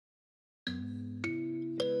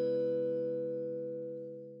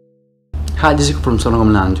Hi, this is from Spotahome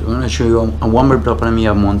Milan. I'm going to show you a one-bed property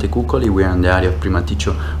of Monte Cuccoli. We are in the area of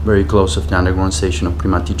Primaticcio, very close of the underground station of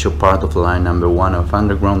Primaticcio, part of line number 1 of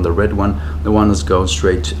underground, the red one, the one that goes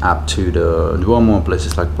straight up to the Duomo,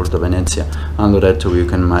 places like Porto Venezia and Lorenteggio. You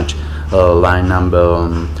can match line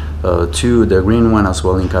number 2, the green one, as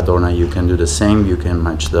well in Cadorna. You can do the same. You can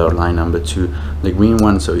match the line number 2, the green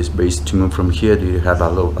one. So it's based to move from here. You have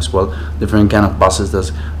as well different kind of buses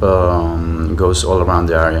that goes all around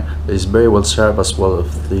the area. It's very well served, as well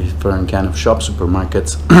of different kind of shops,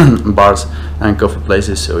 supermarkets, bars and coffee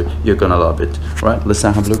places, so you're gonna love it. Right, let's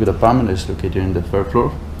now have a look at the apartment. It's located in the 3rd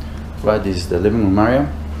floor. Right, this is the living room area,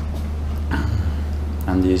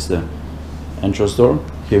 and this is the entrance door.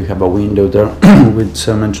 Here we have a window there with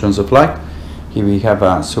some entrance of light. Here we have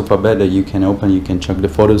a sofa bed that you can open. You can check the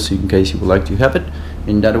photos in case you would like to have it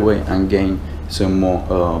in that way and gain some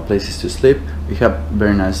more places to sleep. We have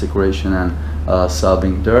very nice decoration and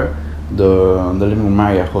shelving there. The living room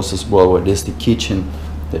area hosts as well, where there's the kitchen.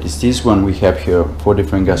 That is this one. We have here 4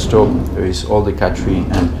 different gas stoves. There is all the cutlery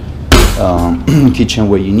and kitchen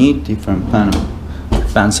where you need different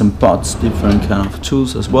pans and pots, different kind of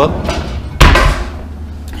tools as well.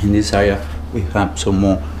 In this area we have some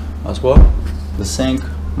more as well. The sink,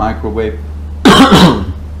 microwave,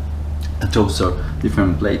 a toaster,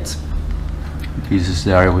 different plates. This is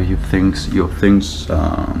the area where you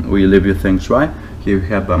where you leave your things, right? Here we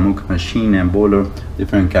have a milk machine and boiler,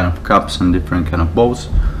 different kind of cups and different kind of bowls.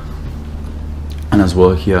 And as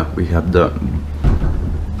well here we have the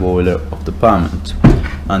boiler of the apartment.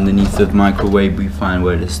 Underneath the microwave we find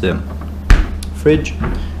where is the fridge.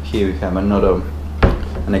 Here we have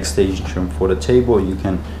an extension for the table. You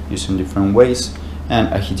can use in different ways, and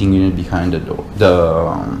a heating unit behind the door,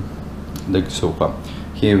 the sofa.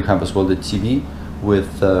 Here we have as well the TV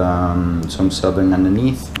with some shelving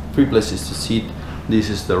underneath, 3 places to sit. This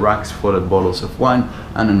is the racks for the bottles of wine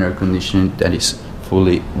and an air conditioning that is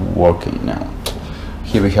fully working now.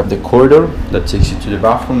 Here we have the corridor that takes you to the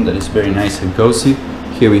bathroom, that is very nice and cozy.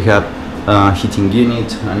 Here we have a heating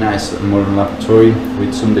unit, a nice modern lavatory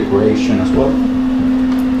with some decoration as well.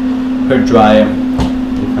 Hair dryer,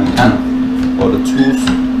 different kind of all the tools,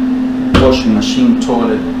 washing machine,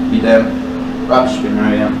 toilet, bidet, rubbish bin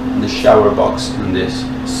area, the shower box on this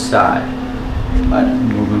side. Right,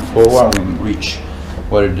 moving forward, we reach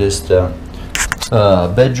where it is the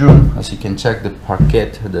bedroom. As you can check, the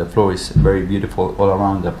parquet, the floor is very beautiful all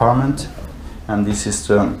around the apartment, and this is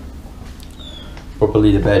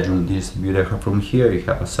properly the bedroom. This is the beautiful from here. You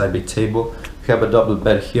have a side bed table. We have a double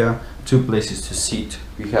bed here, 2 places to sit.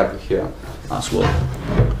 We have here as well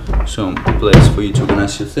some place for you to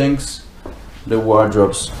organize your things. The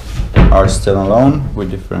wardrobes are still alone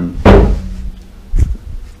with different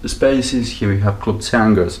spaces. Here we have clothes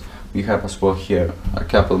hangers. We have as well here a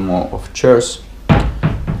couple more of chairs,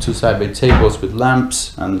 2 side bed tables with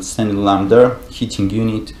lamps and standing lamp there, heating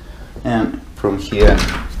unit, and from here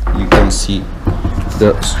you can see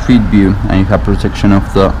the street view and you have protection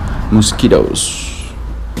of the mosquitoes.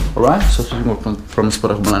 Alright, so from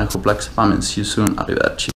Spotahome, I hope like comments. See you soon.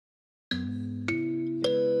 Arrivederci.